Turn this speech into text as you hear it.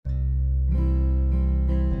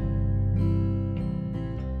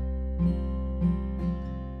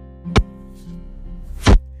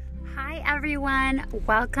everyone.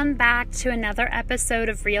 Welcome back to another episode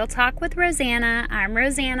of Real Talk with Rosanna. I'm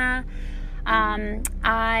Rosanna.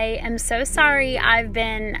 I am so sorry. I've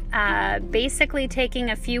been basically taking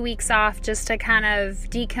a few weeks off just to kind of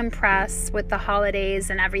decompress with the holidays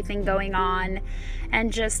and everything going on,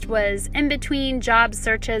 and just was in between job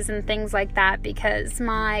searches and things like that because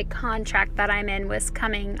my contract that I'm in was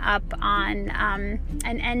coming up on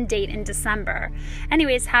an end date in December.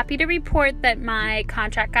 Anyways, happy to report that my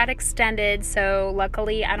contract got extended, so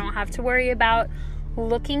luckily I don't have to worry about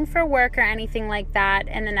looking for work or anything like that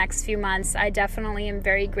in the next few months. I definitely am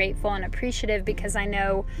very grateful and appreciative because I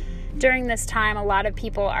know during this time a lot of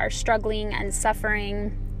people are struggling and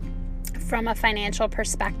suffering from a financial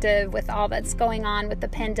perspective with all that's going on with the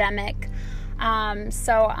pandemic.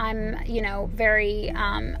 So I'm, very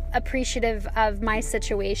appreciative of my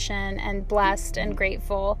situation and blessed and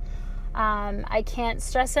grateful. I can't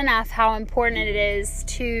stress enough how important it is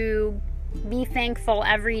to be thankful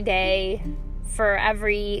every day for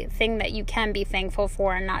everything that you can be thankful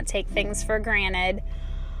for and not take things for granted,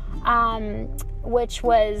 which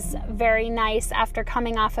was very nice after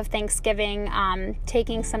coming off of Thanksgiving,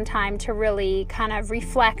 taking some time to really kind of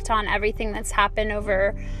reflect on everything that's happened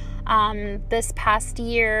over this past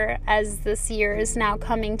year as this year is now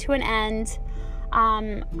coming to an end.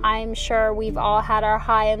 I'm sure we've all had our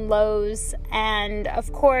high and lows, and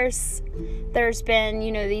of course there's been,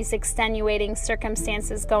 these extenuating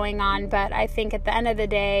circumstances going on, but I think at the end of the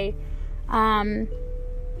day,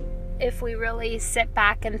 if we really sit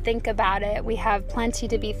back and think about it, we have plenty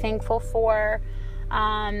to be thankful for,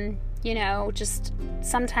 just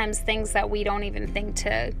sometimes things that we don't even think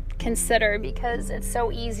to consider because it's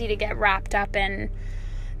so easy to get wrapped up in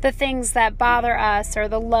the things that bother us or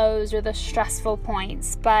the lows or the stressful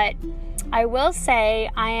points. But I will say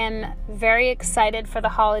I am very excited for the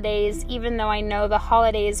holidays, even though I know the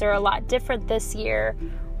holidays are a lot different this year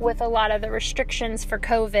with a lot of the restrictions for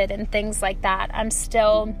COVID and things like that. I'm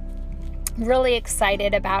still really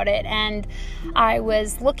excited about it, and I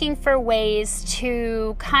was looking for ways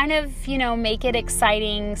to kind of, make it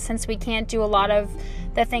exciting since we can't do a lot of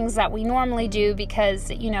the things that we normally do because,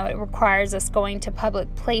 it requires us going to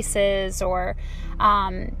public places or,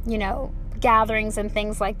 gatherings and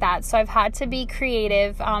things like that. So I've had to be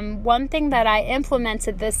creative. One thing that I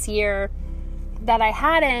implemented this year that I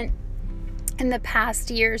hadn't in the past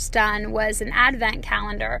years done was an advent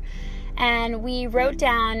calendar. And we wrote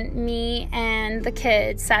down, me and the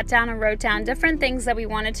kids sat down and wrote down different things that we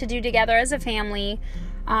wanted to do together as a family,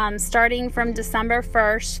 starting from December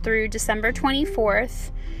 1st through December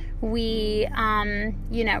 24th. We,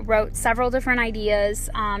 wrote several different ideas.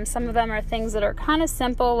 Some of them are things that are kind of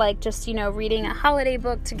simple, like just, reading a holiday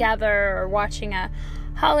book together or watching a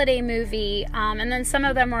holiday movie. And then some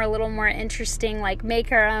of them were a little more interesting, like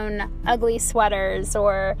make our own ugly sweaters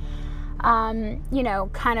or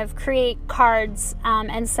kind of create cards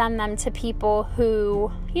and send them to people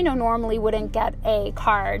who, normally wouldn't get a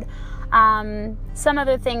card. Some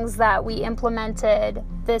other things that we implemented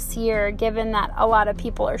this year, given that a lot of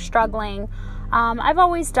people are struggling. I've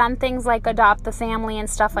always done things like adopt the family and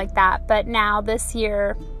stuff like that, but now this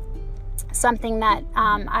year, something that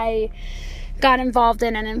I got involved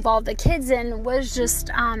in and involved the kids in was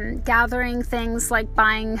just gathering things like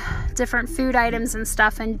buying different food items and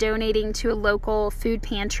stuff and donating to a local food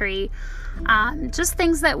pantry. Just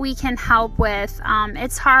things that we can help with.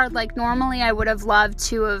 It's hard. Like normally I would have loved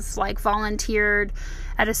to have volunteered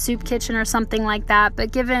at a soup kitchen or something like that.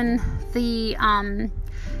 But given the,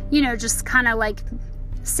 just kind of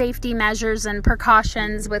safety measures and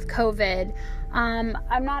precautions with COVID,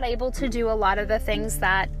 I'm not able to do a lot of the things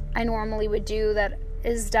that I normally would do that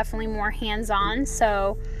is definitely more hands-on.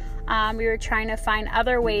 So we were trying to find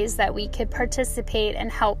other ways that we could participate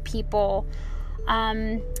and help people.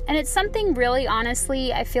 And it's something really,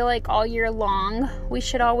 honestly, I feel like all year long, we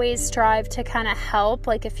should always strive to kind of help.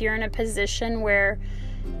 Like if you're in a position where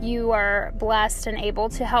you are blessed and able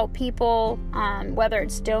to help people, whether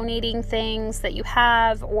it's donating things that you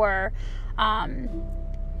have or,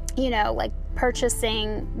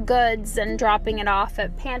 purchasing goods and dropping it off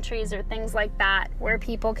at pantries or things like that where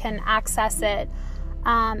people can access it.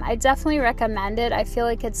 I definitely recommend it. I feel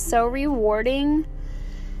like it's so rewarding,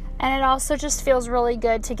 and it also just feels really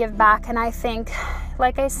good to give back. And I think,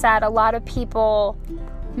 like I said, a lot of people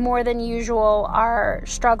more than usual are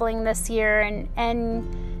struggling this year,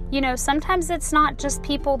 and sometimes it's not just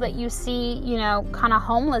people that you see, kind of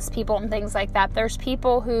homeless people and things like that. There's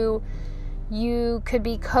people who you could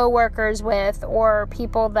be co-workers with, or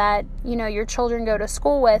people that, your children go to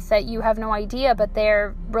school with that you have no idea, but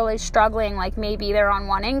they're really struggling. Like maybe they're on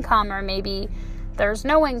one income, or maybe there's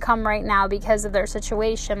no income right now because of their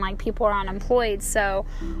situation, like people are unemployed. So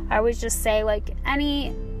I always just say, like,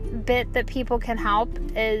 any bit that people can help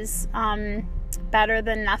is better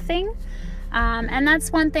than nothing. And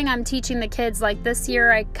that's one thing I'm teaching the kids. Like this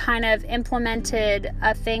year, I kind of implemented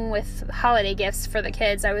a thing with holiday gifts for the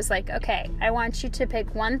kids. I was like, okay, I want you to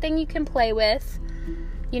pick one thing you can play with,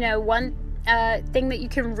 one thing that you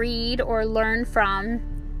can read or learn from,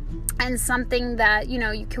 and something that,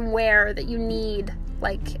 you can wear that you need,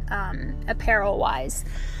 like apparel wise.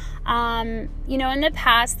 In the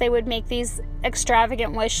past, they would make these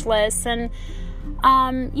extravagant wish lists, and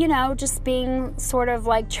just being sort of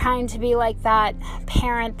like trying to be like that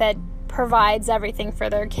parent that provides everything for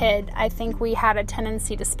their kid. I think we had a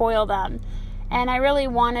tendency to spoil them. And I really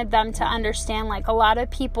wanted them to understand, like, a lot of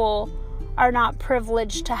people are not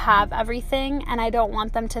privileged to have everything, and I don't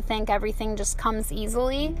want them to think everything just comes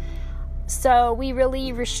easily. So we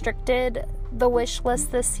really restricted the wish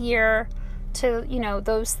list this year to,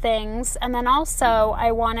 those things. And then also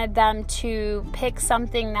I wanted them to pick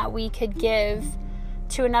something that we could give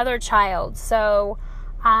to another child. So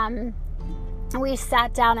we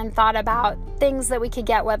sat down and thought about things that we could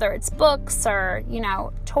get, whether it's books or,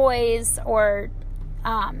 toys or,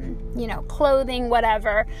 clothing,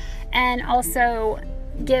 whatever. And also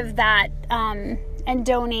give that and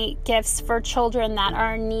donate gifts for children that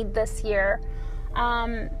are in need this year.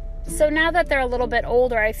 So now that they're a little bit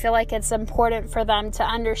older, I feel like it's important for them to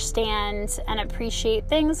understand and appreciate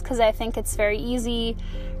things, because I think it's very easy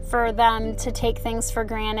for them to take things for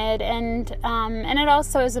granted, and it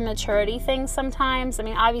also is a maturity thing sometimes. I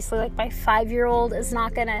mean, obviously, like, my 5-year-old is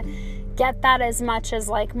not gonna get that as much as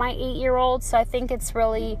like my 8-year-old, so I think it's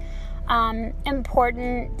really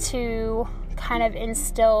important to kind of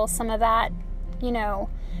instill some of that,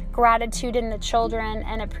 gratitude in the children,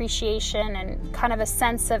 and appreciation, and kind of a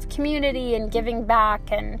sense of community and giving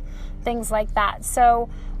back and things like that. So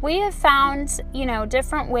we have found,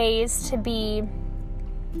 different ways to be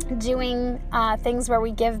doing things where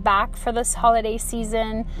we give back for this holiday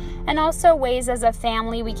season, and also ways as a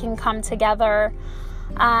family we can come together,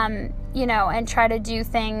 and try to do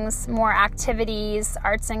things, more activities,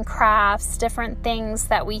 arts and crafts, different things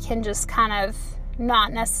that we can just kind of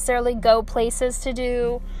not necessarily go places to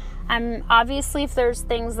do. Obviously, if there's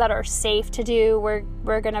things that are safe to do,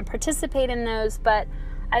 we're going to participate in those, but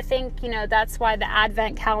I think, that's why the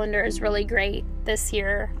Advent calendar is really great this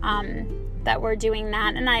year, that we're doing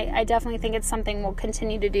that. And I definitely think it's something we'll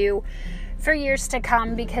continue to do for years to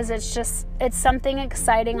come, because it's something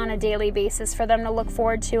exciting on a daily basis for them to look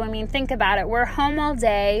forward to. I mean, think about it. We're home all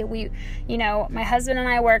day. My husband and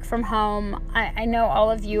I work from home. I know all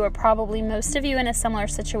of you are probably, most of you, in a similar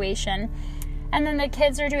situation. And then the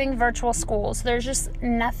kids are doing virtual school. So there's just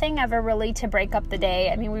nothing ever really to break up the day.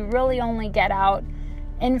 I mean, we really only get out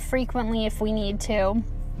infrequently if we need to.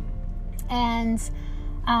 And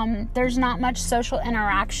there's not much social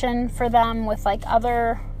interaction for them with like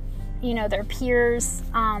other, their peers.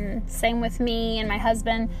 Same with me and my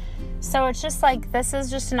husband. So it's just like, this is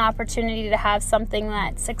just an opportunity to have something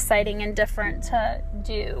that's exciting and different to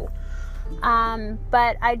do.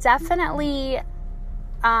 But I definitely,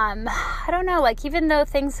 I don't know, like, even though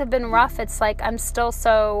things have been rough, it's like, I'm still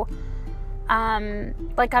so,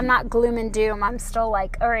 like, I'm not gloom and doom. I'm still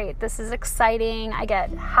like, all right, this is exciting. I get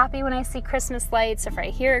happy when I see Christmas lights, if I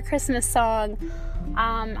hear a Christmas song.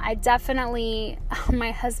 I definitely,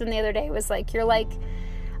 my husband the other day was like, you're like,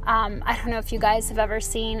 I don't know if you guys have ever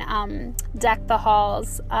seen, Deck the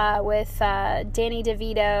Halls, with, Danny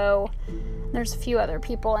DeVito. There's a few other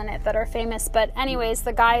people in it that are famous, but anyways,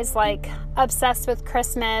 the guy's like obsessed with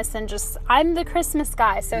Christmas, and just, I'm the Christmas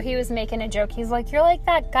guy. So he was making a joke. He's like, you're like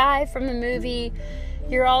that guy from the movie.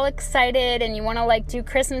 You're all excited and you want to like do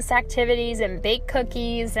Christmas activities and bake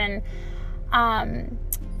cookies. And,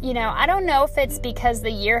 I don't know if it's because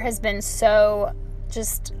the year has been so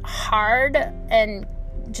just hard and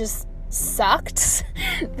just sucked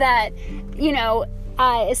that,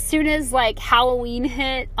 as soon as like Halloween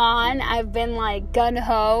hit on, I've been like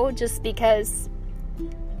gung-ho, just because,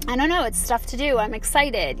 I don't know, it's stuff to do. I'm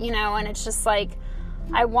excited, and it's just like,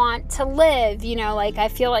 I want to live, like, I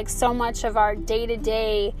feel like so much of our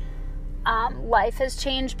day-to-day life has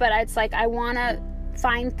changed, but it's like, I want to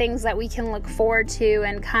find things that we can look forward to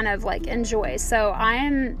and kind of like enjoy. So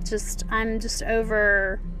I'm just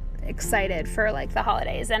over excited for like the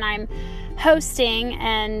holidays, and I'm hosting,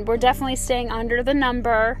 and we're definitely staying under the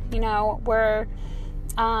number. We're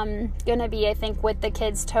gonna be, I think, with the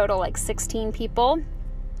kids total like 16 people,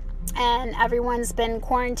 and everyone's been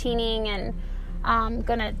quarantining and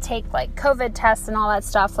gonna take like COVID tests and all that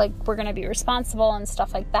stuff. Like, we're gonna be responsible and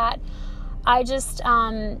stuff like that. I just,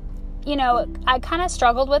 I kind of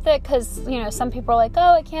struggled with it because, some people are like,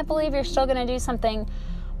 oh, I can't believe you're still going to do something.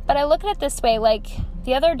 But I look at it this way, like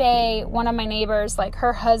the other day, one of my neighbors, like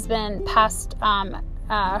her husband passed,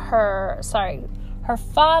 her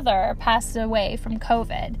father passed away from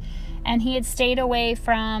COVID, and he had stayed away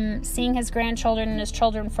from seeing his grandchildren and his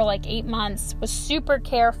children for like 8 months, was super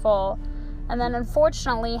careful, and then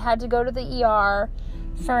unfortunately had to go to the ER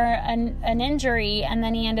for an injury, and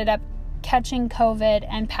then he ended up catching COVID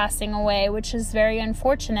and passing away, which is very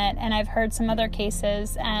unfortunate. And I've heard some other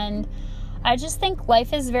cases, and I just think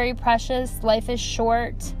life is very precious. Life is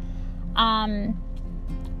short. I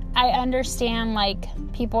understand, like,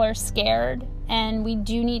 people are scared, and we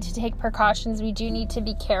do need to take precautions. We do need to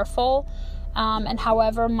be careful, and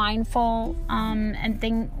however mindful,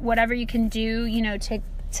 and whatever you can do,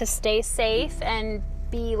 to stay safe and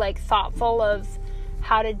be like thoughtful of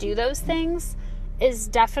how to do those things is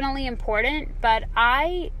definitely important. But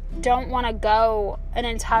I don't want to go an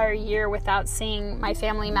entire year without seeing my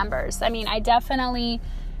family members. I mean,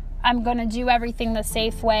 I'm going to do everything the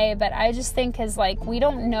safe way, but I just think we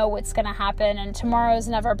don't know what's going to happen, and tomorrow's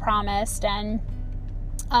never promised. And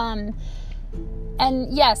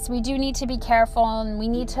yes, we do need to be careful, and we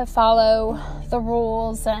need to follow the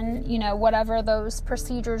rules and, whatever those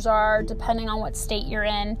procedures are, depending on what state you're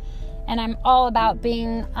in. And I'm all about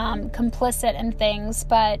being complicit in things,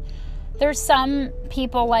 but there's some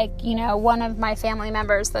people, like, one of my family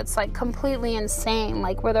members that's like completely insane,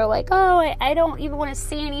 like where they're like, oh, I don't even want to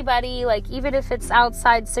see anybody, like even if it's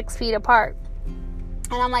outside 6 feet apart.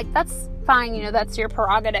 And I'm like, that's fine, that's your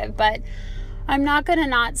prerogative, but I'm not going to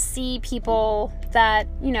not see people that,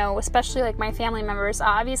 especially like my family members.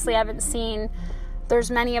 Obviously, I haven't seen,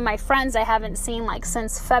 there's many of my friends I haven't seen like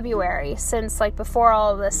since February, since like before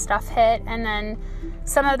all of this stuff hit. And then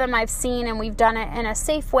some of them I've seen, and we've done it in a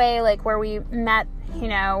safe way, like where we met,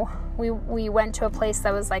 we went to a place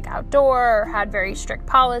that was like outdoor or had very strict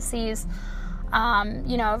policies.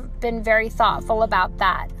 I've been very thoughtful about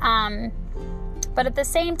that. But at the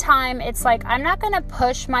same time, it's like, I'm not going to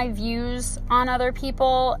push my views on other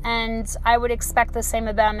people, and I would expect the same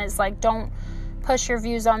of them, is like, don't push your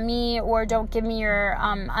views on me, or don't give me your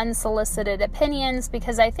unsolicited opinions,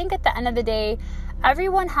 because I think at the end of the day,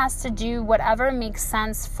 everyone has to do whatever makes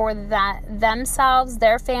sense for themselves,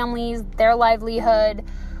 their families, their livelihood.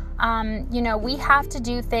 We have to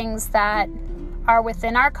do things that are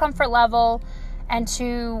within our comfort level and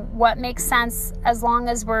to what makes sense, as long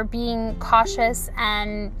as we're being cautious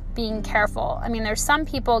and being careful. I mean, there's some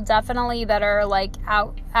people definitely that are like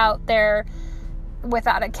out there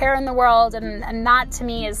without a care in the world, and that to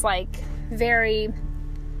me is like very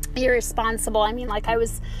irresponsible. I mean, like I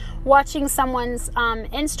was watching someone's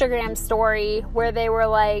Instagram story where they were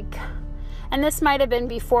like, and this might have been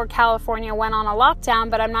before California went on a lockdown,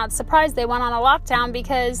 but I'm not surprised they went on a lockdown,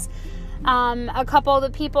 because a couple of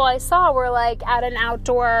the people I saw were like at an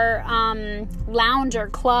outdoor lounge or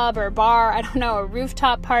club or bar, I don't know, a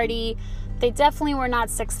rooftop party. They definitely were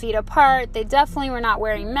not 6 feet apart. They definitely were not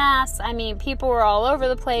wearing masks. I mean, people were all over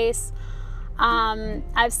the place.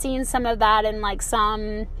 I've seen some of that in like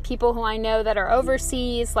some people who I know that are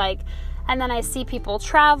overseas, like, and then I see people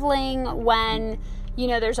traveling when,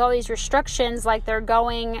 there's all these restrictions, like they're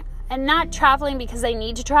going and not traveling because they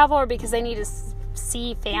need to travel or because they need to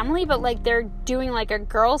see family, but like they're doing like a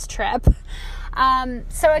girls trip.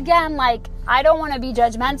 So again, like, I don't want to be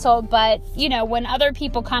judgmental, but when other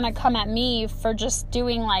people kind of come at me for just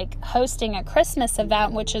doing like hosting a Christmas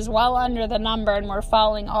event, which is well under the number, and we're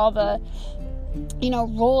following all the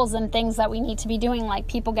rules and things that we need to be doing, like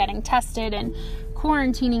people getting tested and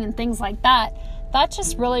quarantining and things like that, that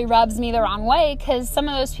just really rubs me the wrong way, because some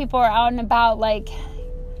of those people are out and about, like,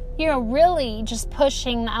 really just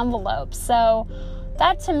pushing the envelope. So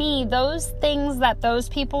that, to me, those things that those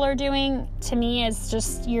people are doing, to me, is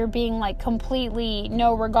just, you're being like completely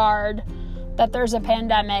no regard that there's a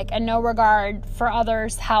pandemic, and no regard for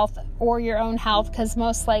others' health or your own health, because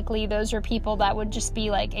most likely those are people that would just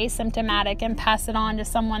be like asymptomatic and pass it on to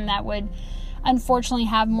someone that would unfortunately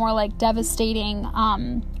have more like devastating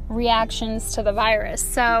reactions to the virus.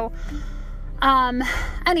 So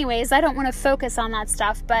anyways, I don't want to focus on that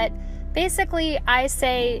stuff, but basically I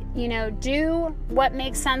say, do what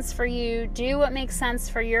makes sense for you, do what makes sense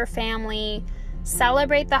for your family,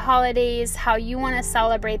 celebrate the holidays how you want to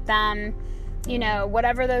celebrate them,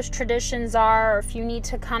 whatever those traditions are, or if you need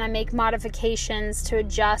to kind of make modifications to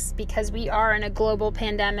adjust because we are in a global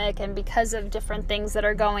pandemic and because of different things that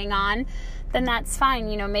are going on, then that's fine,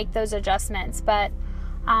 make those adjustments. But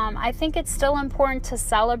I think it's still important to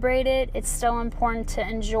celebrate it. It's still important to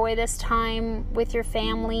enjoy this time with your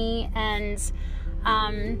family, and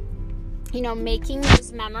making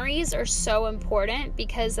those memories are so important,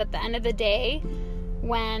 because at the end of the day,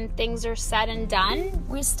 when things are said and done,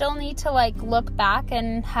 we still need to look back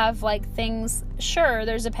and have things. Sure,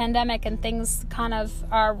 there's a pandemic and things kind of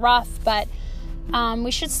are rough, but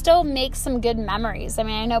we should still make some good memories. I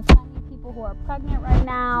mean, I know plenty of people who are pregnant right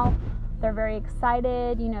now. They're very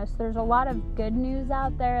excited, so there's a lot of good news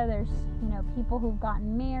out there. There's, people who've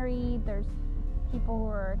gotten married. There's people who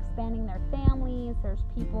are expanding their families. There's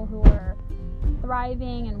people who are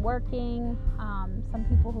thriving and working. Some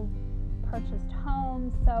people who purchased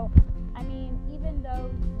homes. So, I mean, even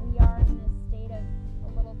though we are in this state of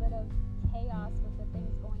a little bit of chaos with the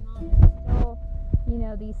things going on, there's still,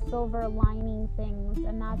 these silver lining things,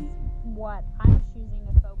 and that's what I'm choosing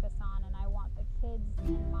to focus on. And I want the kids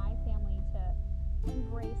and my family to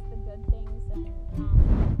embrace the good things and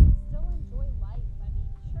still enjoy life. I mean,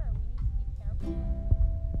 sure, we need to be careful.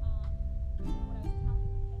 What I was telling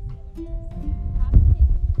the kids the other day is we have to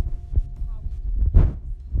take how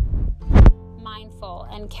we mindful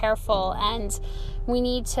and careful, and we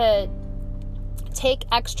need to take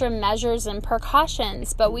extra measures and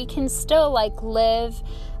precautions, but we can still live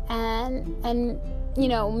and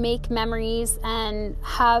make memories and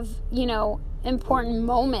have important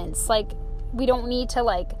moments. We don't need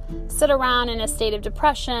to sit around in a state of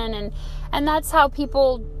depression, and that's how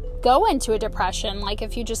people go into a depression.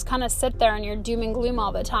 If you just kind of sit there and you're doom and gloom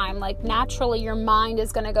all the time, naturally your mind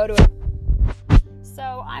is going to go to it.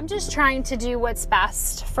 So I'm just trying to do what's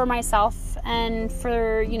best for myself and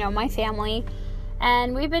for my family,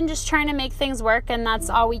 and we've been just trying to make things work, and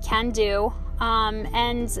that's all we can do.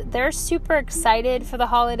 And they're super excited for the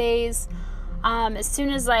holidays. As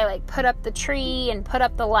soon as I put up the tree and put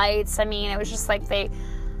up the lights, I mean, it was just they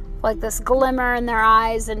this glimmer in their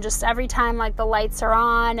eyes, and just every time the lights are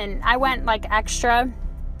on, and I went extra.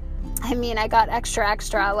 I mean, I got extra,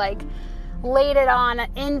 laid it on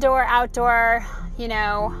indoor, outdoor,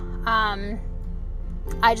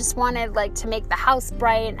 I just wanted to make the house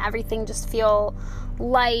bright and everything just feel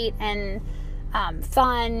light and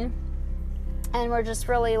fun, and we're just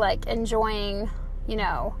really enjoying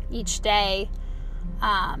each day,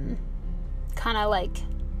 kind of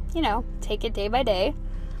take it day by day.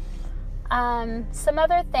 Some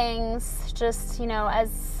other things, just,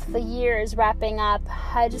 as the year is wrapping up,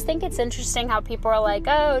 I just think it's interesting how people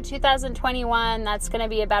are 2021, that's going to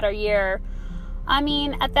be a better year. I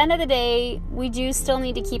mean, at the end of the day, we do still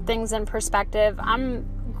need to keep things in perspective. I'm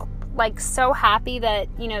so happy that,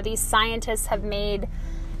 these scientists have made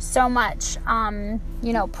so much,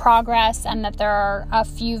 progress, and that there are a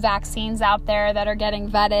few vaccines out there that are getting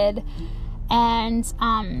vetted. And,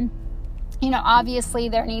 obviously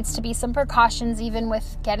there needs to be some precautions even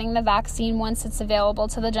with getting the vaccine once it's available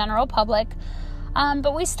to the general public.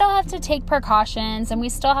 But we still have to take precautions, and we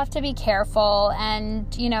still have to be careful. And,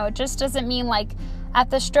 it just doesn't mean at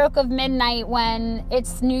the stroke of midnight when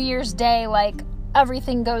it's New Year's Day,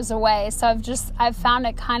 everything goes away. So I've found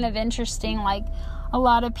it kind of interesting, a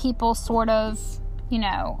lot of people sort of,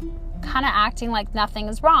 kind of acting like nothing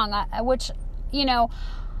is wrong, which,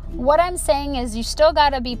 what I'm saying is you still got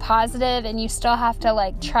to be positive, and you still have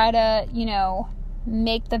to try to,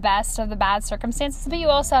 make the best of the bad circumstances, but you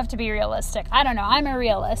also have to be realistic. I don't know. I'm a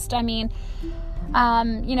realist. I mean,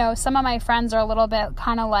 some of my friends are a little bit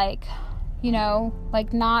kind of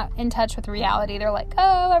not in touch with reality. They're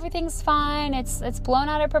oh, everything's fine. It's blown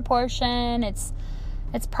out of proportion. It's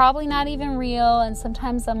probably not even real. And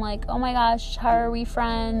sometimes I'm oh my gosh, how are we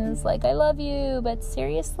friends? I love you, but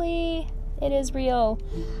seriously, it is real.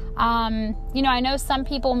 I know some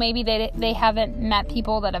people, maybe they haven't met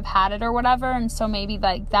people that have had it or whatever, and so maybe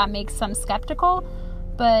that makes them skeptical,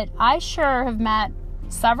 but I sure have met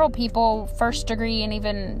several people, first degree and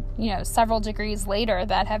even, several degrees later,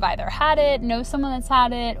 that have either had it, know someone that's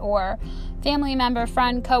had it, or family member,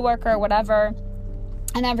 friend, coworker, whatever,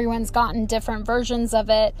 and everyone's gotten different versions of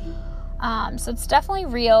it. So it's definitely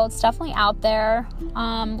real. It's definitely out there.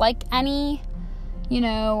 Like any,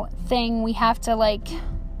 thing, we have to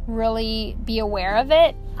really be aware of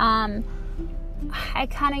it. I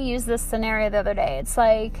kind of used this scenario the other day. It's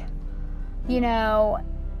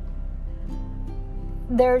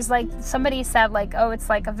there's somebody said oh, it's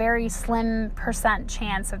a very slim %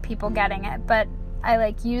 chance of people getting it, but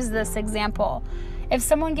I use this example. If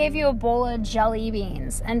someone gave you a bowl of jelly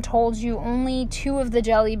beans and told you only 2 of the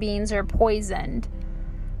jelly beans are poisoned,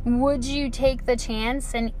 would you take the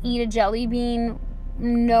chance and eat a jelly bean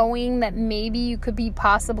knowing that maybe you could be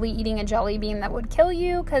possibly eating a jelly bean that would kill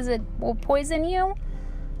you because it will poison you?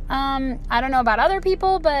 I don't know about other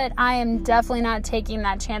people, but I am definitely not taking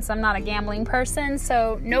that chance. I'm not a gambling person,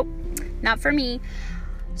 so nope, not for me.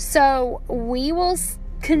 So we will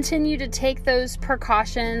continue to take those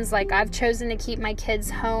precautions. Like, I've chosen to keep my kids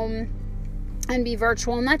home and be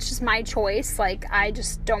virtual, and that's just my choice. Like, I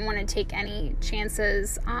just don't want to take any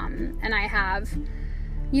chances. And I have,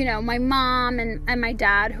 my mom and my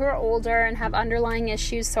dad who are older and have underlying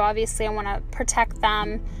issues, so obviously I want to protect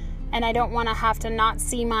them, and I don't want to have to not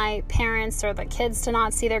see my parents or the kids to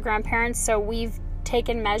not see their grandparents. So we've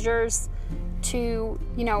taken measures to,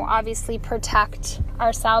 obviously protect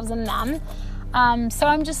ourselves and them. So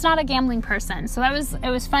I'm just not a gambling person. So it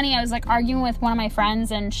was funny. I was like arguing with one of my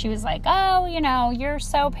friends, and she was like, oh, you're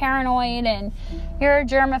so paranoid and you're a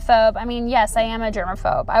germaphobe. I mean, yes, I am a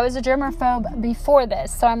germaphobe. I was a germaphobe before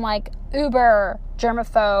this. So I'm like uber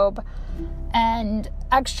germaphobe and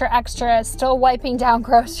extra, still wiping down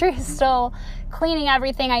groceries, still cleaning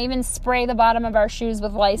everything. I even spray the bottom of our shoes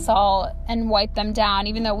with Lysol and wipe them down,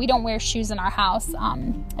 even though we don't wear shoes in our house.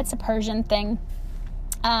 It's a Persian thing.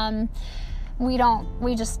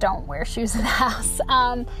 We just don't wear shoes in the house.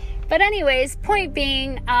 But anyways, point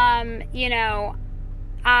being, I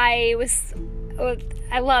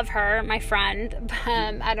love her, my friend.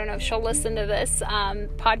 I don't know if she'll listen to this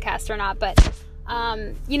podcast or not, but,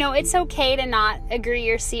 it's okay to not agree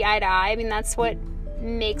or see eye to eye. I mean, that's what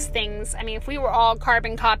makes things, if we were all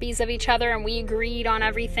carbon copies of each other and we agreed on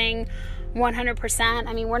everything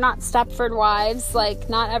 100%, we're not Stepford wives. Like,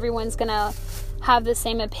 not everyone's gonna have the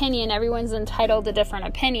same opinion. Everyone's entitled to different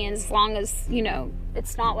opinions, as long as,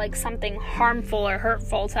 it's not like something harmful or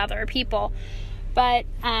hurtful to other people. But,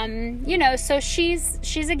 so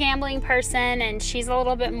she's a gambling person, and she's a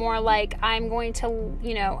little bit more like, I'm going to,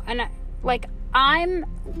 I'm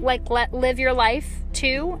like, live your life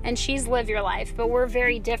too, and she's live your life, but we're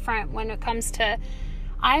very different when it comes to,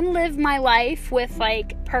 I live my life with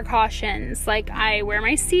like precautions. Like, I wear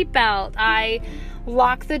my seatbelt, I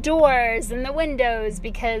lock the doors and the windows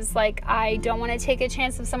because like I don't want to take a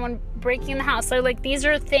chance of someone breaking the house. So like, these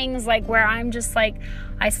are things like where I'm just like,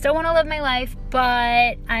 I still want to live my life,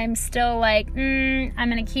 but I'm still like, I'm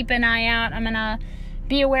going to keep an eye out. I'm going to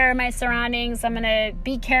be aware of my surroundings. I'm going to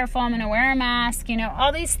be careful. I'm going to wear a mask,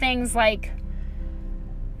 all these things like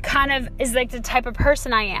kind of is like the type of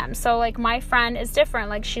person I am. So like, my friend is different.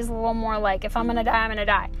 Like, she's a little more like, if I'm going to die, I'm going to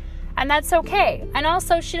die. And that's okay. And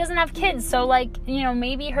also, she doesn't have kids. So like,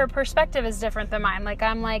 maybe her perspective is different than mine. Like,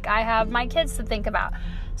 I'm like, I have my kids to think about.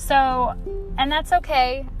 So, and that's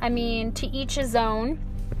okay. To each his own.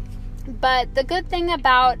 But the good thing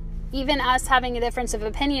about even us having a difference of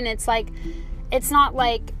opinion, it's like, it's not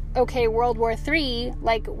like, okay, World War III.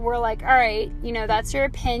 Like, we're like, all right, that's your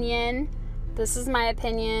opinion. This is my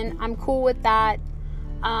opinion. I'm cool with that.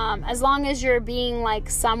 As long as you're being like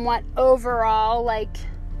somewhat overall, like,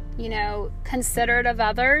 considerate of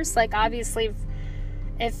others. Like, obviously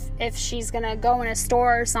if she's gonna go in a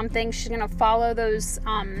store or something, she's gonna follow those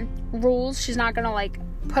rules. She's not gonna like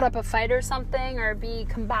put up a fight or something or be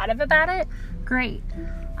combative about it. Great.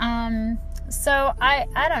 So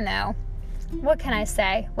I don't know, what can I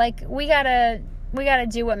say? Like, we gotta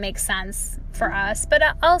do what makes sense for us, but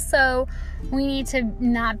also we need to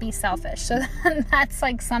not be selfish. So that's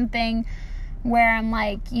like something where I'm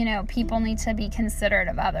like, people need to be considerate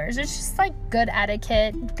of others. It's just like good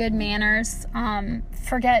etiquette, good manners.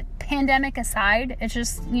 Forget pandemic aside. It's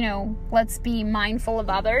just, let's be mindful of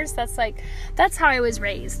others. That's how I was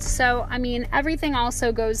raised. So, everything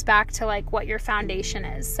also goes back to like what your foundation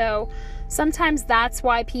is. So sometimes that's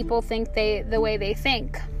why people think the way they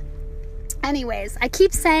think. Anyways, I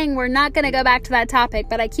keep saying we're not going to go back to that topic,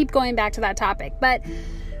 but I keep going back to that topic. But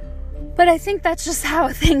I think that's just how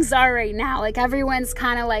things are right now. Like, everyone's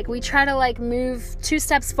kind of like, we try to like move 2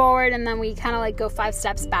 steps forward and then we kind of like go 5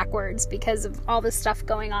 steps backwards because of all this stuff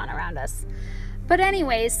going on around us. But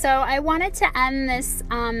anyways, so I wanted to end this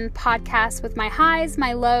podcast with my highs,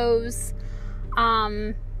 my lows,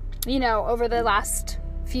 over the last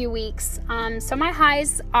few weeks. So my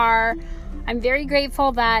highs are, I'm very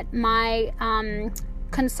grateful that my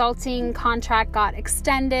consulting contract got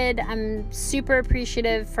extended. I'm super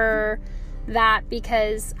appreciative for that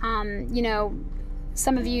because,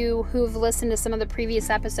 some of you who've listened to some of the previous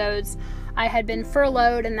episodes, I had been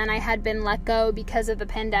furloughed and then I had been let go because of the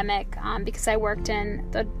pandemic, because I worked in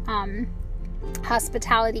the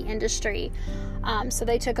hospitality industry. So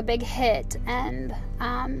they took a big hit and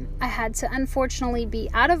I had to unfortunately be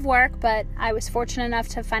out of work, but I was fortunate enough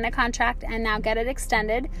to find a contract and now get it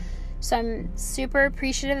extended. So I'm super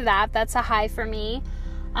appreciative of that. That's a high for me.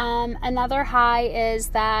 Another high is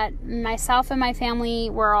that myself and my family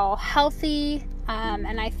were all healthy.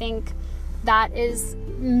 And I think that is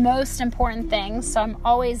most important thing. So I'm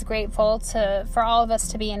always grateful for all of us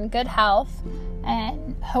to be in good health,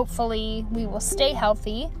 and hopefully we will stay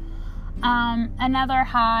healthy. Another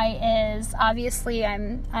high is obviously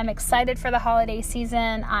I'm excited for the holiday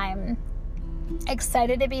season. I'm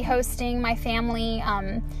excited to be hosting my family,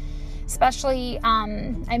 especially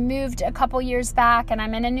I moved a couple years back and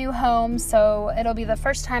I'm in a new home, so it'll be the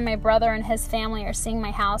first time my brother and his family are seeing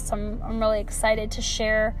my house. So I'm really excited to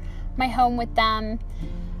share my home with them.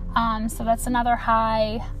 So that's another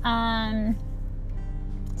high.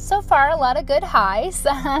 So far, a lot of good highs.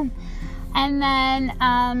 And then,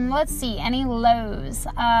 let's see, any lows?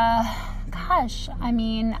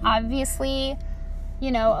 Obviously,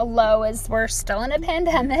 a low is we're still in a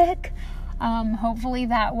pandemic. Hopefully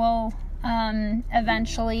that will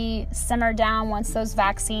eventually simmer down once those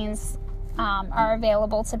vaccines are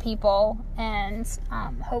available to people, and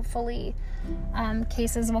hopefully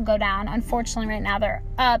cases will go down. Unfortunately, right now they're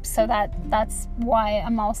up, so that's why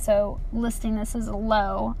I'm also listing this as a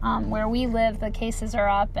low. Where we live, the cases are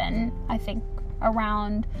up, and I think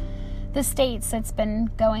around the states it's been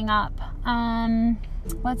going up.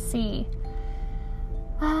 Let's see.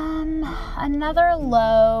 Another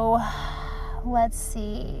low. Let's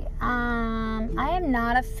see. I am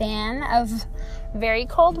not a fan of very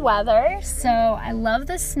cold weather, so I love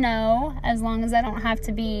the snow as long as I don't have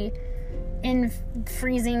to be in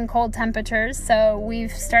freezing cold temperatures. So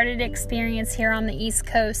we've started to experience here on the East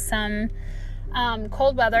Coast some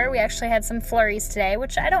cold weather. We actually had some flurries today,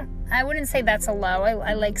 which I wouldn't say that's a low.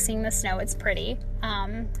 I like seeing the snow. It's pretty.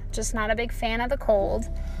 Just not a big fan of the cold.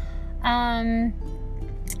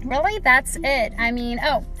 Really, that's it.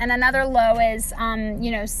 And another low is,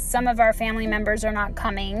 some of our family members are not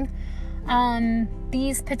coming.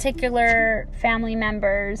 These particular family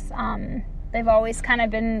members, they've always kind of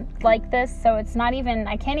been like this, so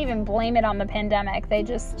I can't even blame it on the pandemic. They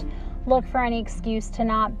just look for any excuse to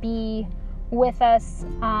not be with us.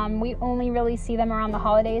 We only really see them around the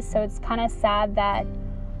holidays, so it's kind of sad that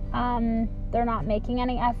they're not making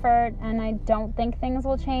any effort, and I don't think things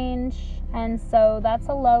will change. And so that's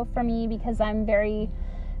a low for me because I'm very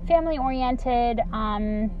family oriented.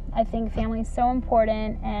 I think family is so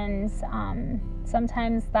important, and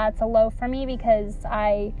sometimes that's a low for me because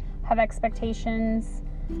I have expectations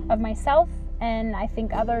of myself, and I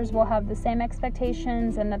think others will have the same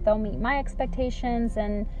expectations and that they'll meet my expectations.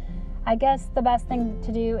 And I guess the best thing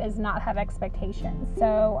to do is not have expectations.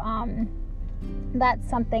 So that's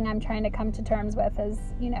something I'm trying to come to terms with, is,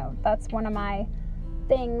 that's one of my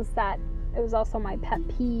things that it was also my pet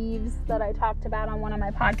peeves that I talked about on one of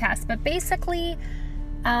my podcasts. But basically,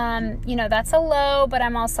 that's a low, but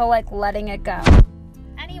I'm also letting it go.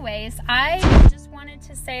 Anyways, I just wanted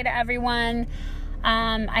to say to everyone,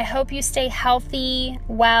 I hope you stay healthy,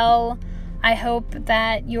 well. I hope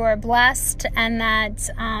that you are blessed and that,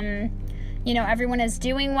 everyone is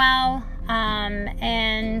doing well.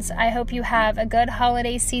 And I hope you have a good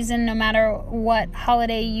holiday season, no matter what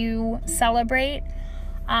holiday you celebrate.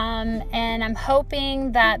 And I'm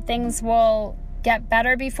hoping that things will get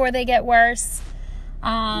better before they get worse.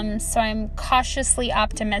 So I'm cautiously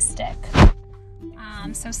optimistic.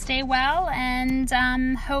 So stay well, and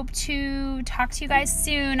hope to talk to you guys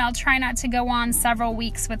soon. I'll try not to go on several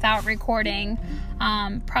weeks without recording.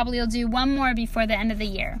 Probably will do one more before the end of the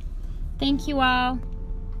year. Thank you all.